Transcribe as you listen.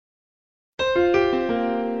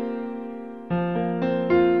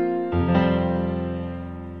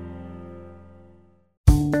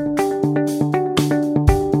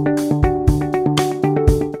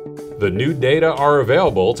are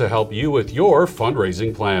available to help you with your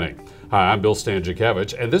fundraising planning. Hi, I'm Bill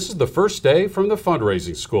Stanczykiewicz, and this is the first day from the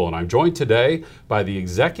Fundraising School, and I'm joined today by the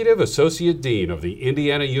Executive Associate Dean of the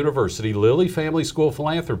Indiana University Lilly Family School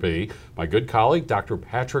Philanthropy, my good colleague, Dr.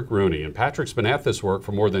 Patrick Rooney. And Patrick's been at this work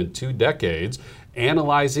for more than 2 decades,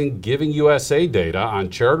 analyzing Giving USA data on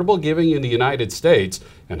charitable giving in the United States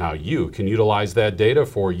and how you can utilize that data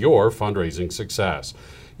for your fundraising success.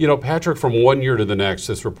 You know, Patrick, from one year to the next,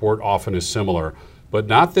 this report often is similar. But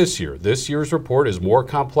not this year. This year's report is more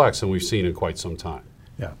complex than we've seen in quite some time.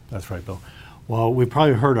 Yeah, that's right, Bill. Well, we've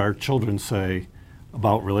probably heard our children say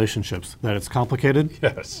about relationships that it's complicated.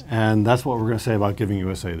 Yes. And that's what we're going to say about Giving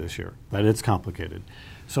USA this year, that it's complicated.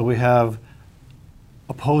 So we have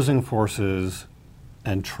opposing forces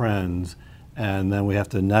and trends, and then we have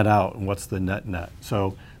to net out what's the net.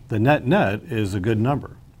 So the net is a good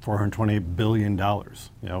number, $428 billion,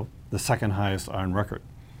 the second highest on record.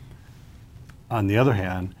 On the other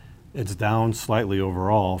hand, it's down slightly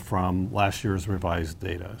overall from last year's revised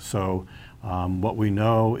data. So what we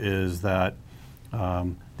know is that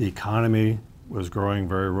the economy was growing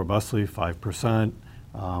very robustly, 5%,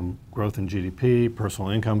 growth in GDP, personal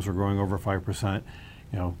incomes were growing over 5%.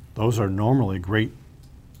 Those are normally great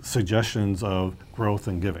suggestions of growth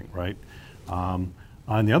and giving, right? On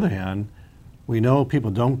the other hand, we know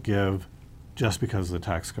people don't give just because of the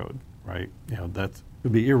tax code, right? That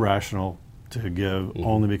would be irrational to give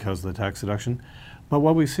only because of the tax deduction. But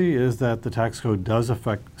what we see is that the tax code does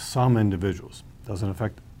affect some individuals, doesn't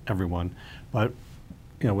affect everyone. But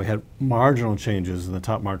we had marginal changes in the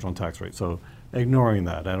top marginal tax rate. So ignoring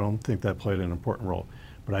that, I don't think that played an important role.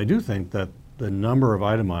 But I do think that the number of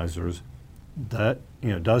itemizers that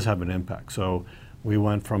does have an impact. So we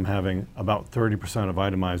went from having about 30% of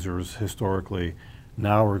itemizers historically.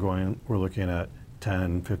 Now we're looking at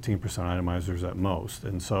 10, 15% itemizers at most.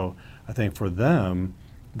 And so I think for them,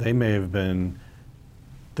 they may have been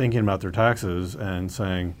thinking about their taxes and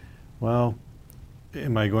saying, well,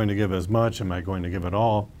 am I going to give as much? Am I going to give it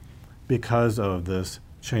all? Because of this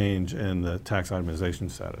change in the tax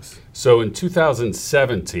itemization status. So in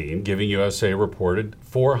 2017, Giving USA reported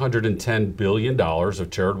 $410 billion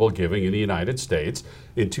of charitable giving in the United States.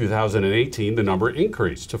 In 2018, the number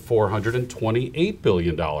increased to $428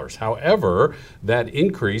 billion. However, that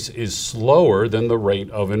increase is slower than the rate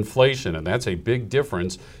of inflation, and that's a big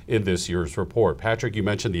difference in this year's report. Patrick, you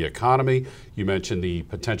mentioned the economy. You mentioned the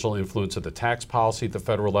potential influence of the tax policy at the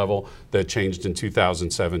federal level that changed in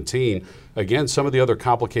 2017. Again, some of the other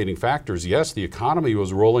complicating factors, yes, the economy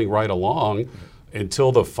was rolling right along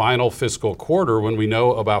until the final fiscal quarter, when we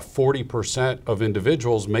know about 40% of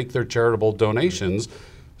individuals make their charitable donations.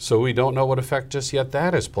 So we don't know what effect just yet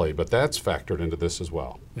that has played, but that's factored into this as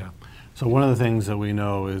well. Yeah. So one of the things that we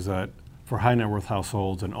know is that for high net worth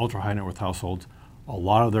households and ultra high net worth households, a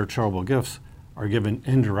lot of their charitable gifts are given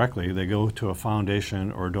indirectly. They go to a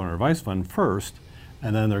foundation or a donor advice fund first,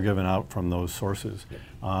 and then they're given out from those sources.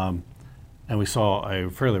 Yeah. And we saw a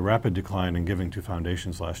fairly rapid decline in giving to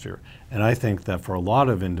foundations last year. And I think that for a lot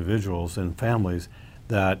of individuals and families,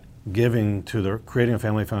 that giving to creating a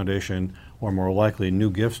family foundation, or more likely new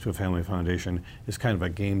gifts to a family foundation, is kind of a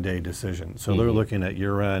game day decision. So they're looking at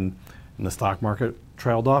year end, and the stock market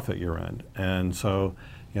trailed off at year end. And so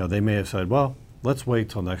they may have said, well, let's wait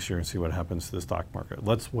till next year and see what happens to the stock market.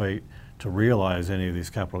 Let's wait to realize any of these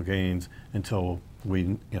capital gains until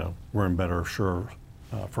we're in better,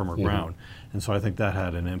 firmer ground. And so I think that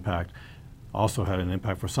had an impact. Also had an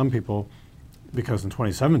impact for some people because in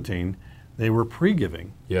 2017, they were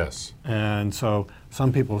pre-giving. Yes. And so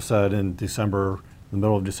some people said in the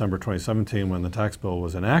middle of December 2017, when the tax bill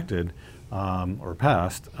was enacted or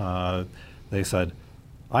passed, they said,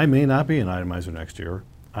 I may not be an itemizer next year.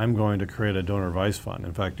 I'm going to create a donor advice fund.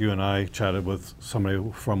 In fact, you and I chatted with somebody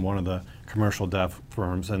from one of the commercial DAF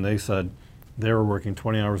firms, and they said they were working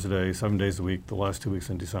 20 hours a day, 7 days a week, the last 2 weeks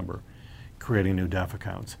in December, creating new DAF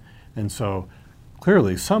accounts. And so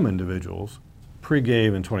clearly some individuals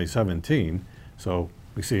pre-gave in 2017, so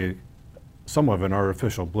we see somewhat of an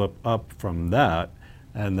artificial blip up from that,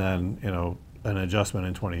 and then an adjustment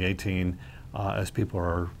in 2018 as people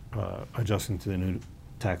are adjusting to the new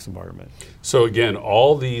tax environment. So again,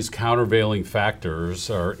 all these countervailing factors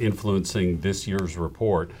are influencing this year's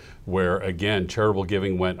report, where again, charitable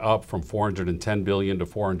giving went up from $410 billion to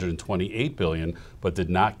 $428 billion, but did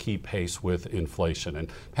not keep pace with inflation.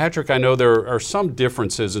 And Patrick, I know there are some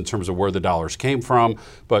differences in terms of where the dollars came from,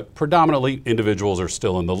 but predominantly individuals are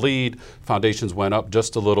still in the lead. Foundations went up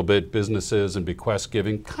just a little bit, businesses and bequest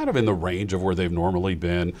giving kind of in the range of where they've normally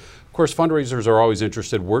been. Of course, fundraisers are always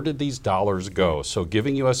interested, where did these dollars go? So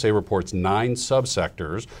Giving USA reports 9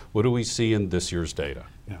 subsectors. What do we see in this year's data?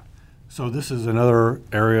 Yeah. So this is another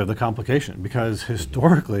area of the complication, because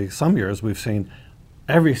historically, some years we've seen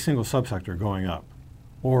every single subsector going up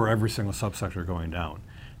or every single subsector going down.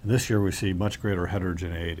 And this year we see much greater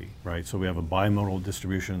heterogeneity, right? So we have a bimodal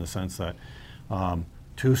distribution in the sense that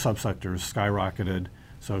 2 subsectors skyrocketed.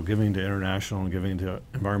 So giving to international and giving to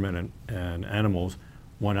environment and animals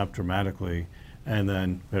went up dramatically. And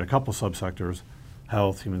then we had a couple subsectors,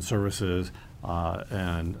 health, human services,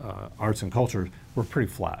 and arts and culture, were pretty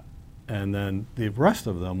flat. And then the rest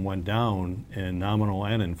of them went down in nominal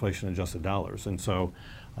and inflation-adjusted dollars. And so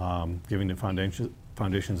giving to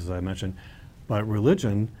foundations, as I mentioned. But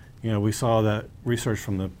religion, we saw that research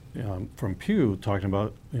from Pew talking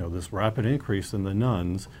about this rapid increase in the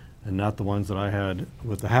nuns, and not the ones that I had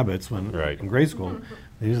with the habits when in grade school.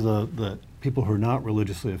 These are the people who are not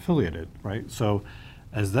religiously affiliated, right? So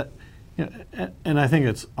as that, and I think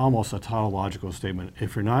it's almost a tautological statement.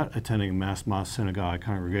 If you're not attending mass, mosque, synagogue,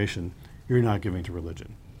 congregation, you're not giving to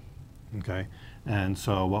religion, okay? And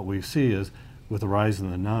so what we see is with the rise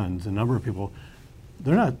in the nuns, a number of people,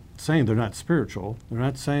 they're not saying they're not spiritual. They're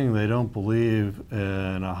not saying they don't believe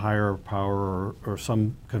in a higher power or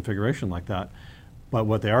some configuration like that. But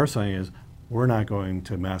what they are saying is, we're not going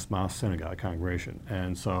to mass, mosque, synagogue, congregation.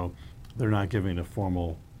 And so they're not giving to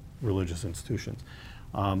formal religious institutions.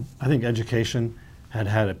 I think education had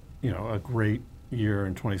a great year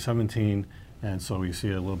in 2017, and so we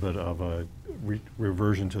see a little bit of a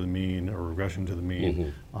reversion to the mean or regression to the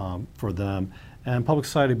mean for them. And public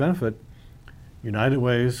society benefit, United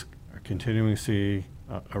Ways are continuing to see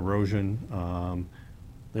erosion.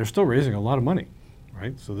 They're still raising a lot of money,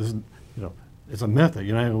 right? So this is, it's a myth that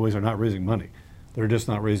United Ways are not raising money. They're just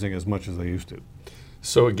not raising as much as they used to.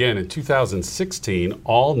 So again, in 2016,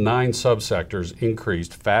 all 9 subsectors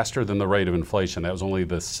increased faster than the rate of inflation. That was only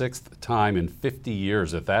the 6th time in 50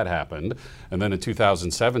 years that happened. And then in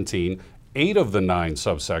 2017, 8 of the 9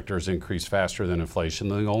 subsectors increased faster than inflation.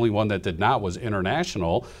 The only one that did not was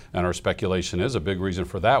international, and our speculation is a big reason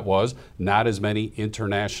for that was not as many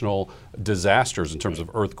international disasters in terms of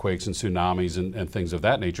earthquakes and tsunamis and things of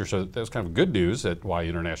that nature. So that's kind of good news that why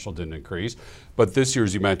international didn't increase. But this year,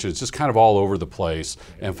 as you mentioned, it's just kind of all over the place,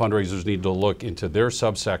 and fundraisers need to look into their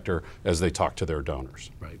subsector as they talk to their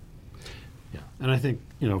donors. Right. Yeah, and I think,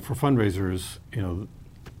 for fundraisers,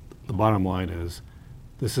 the bottom line is,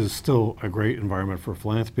 this is still a great environment for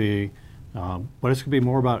philanthropy, but it's going to be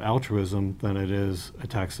more about altruism than it is a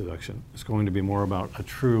tax deduction. It's going to be more about a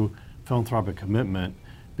true philanthropic commitment,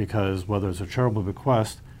 because whether it's a charitable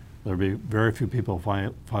bequest, there'll be very few people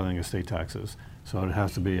filing estate taxes. So it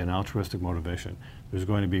has to be an altruistic motivation. There's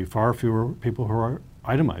going to be far fewer people who are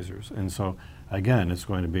itemizers. And so, again, it's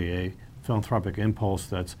going to be a philanthropic impulse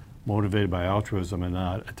that's motivated by altruism and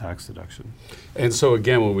not a tax deduction. And so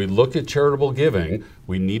again, when we look at charitable giving,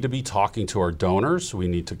 we need to be talking to our donors. We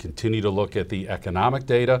need to continue to look at the economic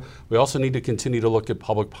data. We also need to continue to look at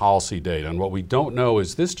public policy data. And what we don't know,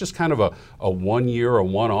 is this just kind of a one-year, a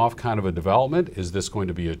one-off kind of a development? Is this going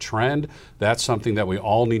to be a trend? That's something that we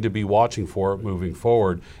all need to be watching for moving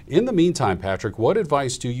forward. In the meantime, Patrick, what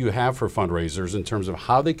advice do you have for fundraisers in terms of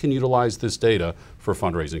how they can utilize this data for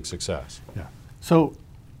fundraising success? Yeah. So,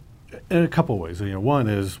 in a couple of ways. One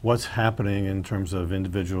is what's happening in terms of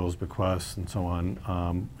individuals, bequests, and so on.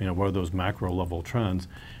 What are those macro level trends,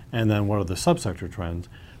 and then what are the subsector trends?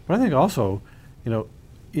 But I think also,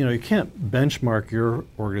 you can't benchmark your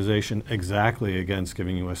organization exactly against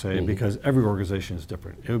Giving USA because every organization is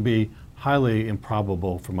different. It would be highly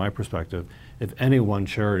improbable, from my perspective, if any one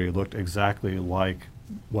charity looked exactly like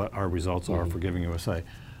what our results are for Giving USA.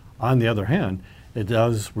 On the other hand, it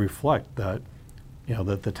does reflect that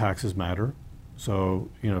that the taxes matter. So,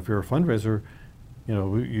 if you're a fundraiser,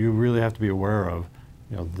 you really have to be aware of,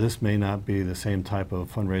 this may not be the same type of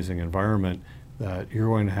fundraising environment, that you're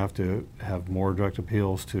going to have more direct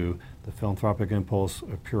appeals to the philanthropic impulse,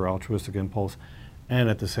 a pure altruistic impulse, and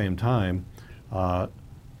at the same time,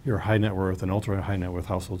 your high net worth and ultra high net worth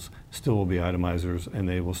households still will be itemizers, and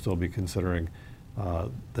they will still be considering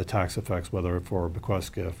the tax effects, whether for a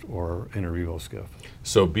bequest gift or inter vivos gift.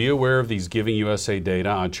 So be aware of these Giving USA data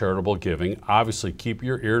on charitable giving. Obviously, keep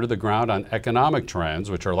your ear to the ground on economic trends,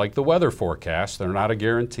 which are like the weather forecast. They're not a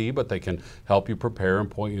guarantee, but they can help you prepare and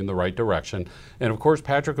point you in the right direction. And of course,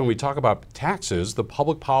 Patrick, when we talk about taxes, the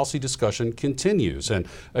public policy discussion continues. And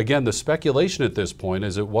again, the speculation at this point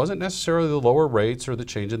is it wasn't necessarily the lower rates or the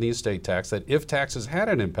change in the estate tax, that if taxes had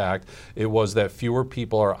an impact, it was that fewer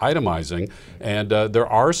people are itemizing. And And there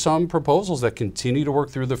are some proposals that continue to work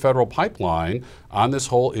through the federal pipeline on this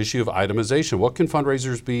whole issue of itemization. What can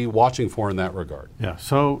fundraisers be watching for in that regard? Yeah,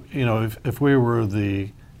 so if we were the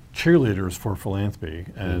cheerleaders for philanthropy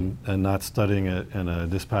and not studying it in a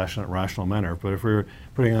dispassionate, rational manner, but if we were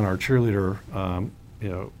putting on our cheerleader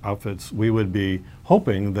outfits, we would be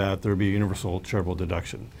hoping that there would be a universal charitable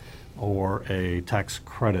deduction or a tax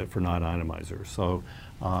credit for non-itemizers. So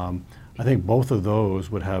I think both of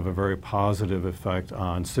those would have a very positive effect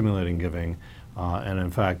on stimulating giving. And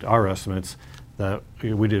in fact, our estimates that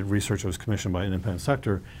we did research that was commissioned by an independent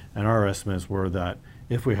sector, and our estimates were that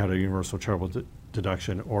if we had a universal charitable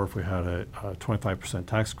deduction or if we had a 25%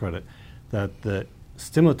 tax credit, that the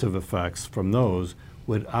stimulative effects from those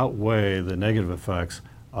would outweigh the negative effects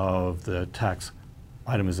of the tax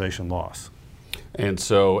itemization loss. And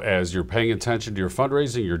so as you're paying attention to your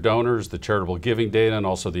fundraising, your donors, the charitable giving data, and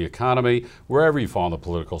also the economy, wherever you fall on the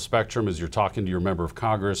political spectrum, as you're talking to your member of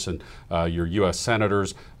Congress and your U.S.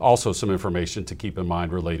 senators, also some information to keep in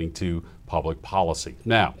mind relating to public policy.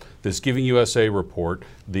 Now, this Giving USA report,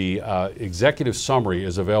 the executive summary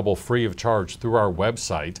is available free of charge through our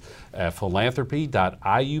website at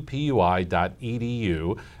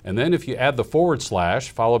philanthropy.iupui.edu. And then if you add the /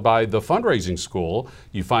 followed by the fundraising school,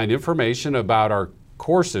 you find information about our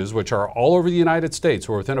courses, which are all over the United States.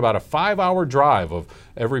 We're within about a 5-hour drive of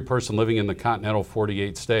every person living in the continental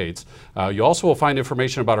 48 states. You also will find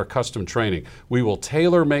information about our custom training. We will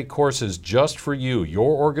tailor make courses just for you,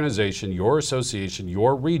 your organization, your association,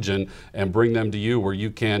 your region, and bring them to you where you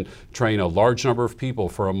can train a large number of people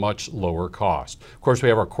for a much lower cost. Of course, we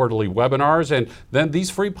have our quarterly webinars, and then these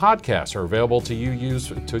free podcasts are available to you use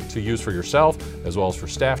for yourself, as well as for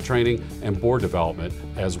staff training and board development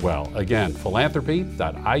as well. Again, philanthropy.iupui.edu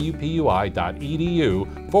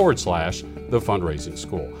 / the fundraising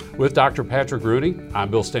school. With Dr. Patrick Rooney,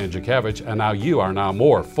 I'm Bill Stanczykiewicz, and now you are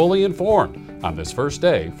more fully informed on this first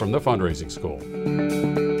day from the fundraising school.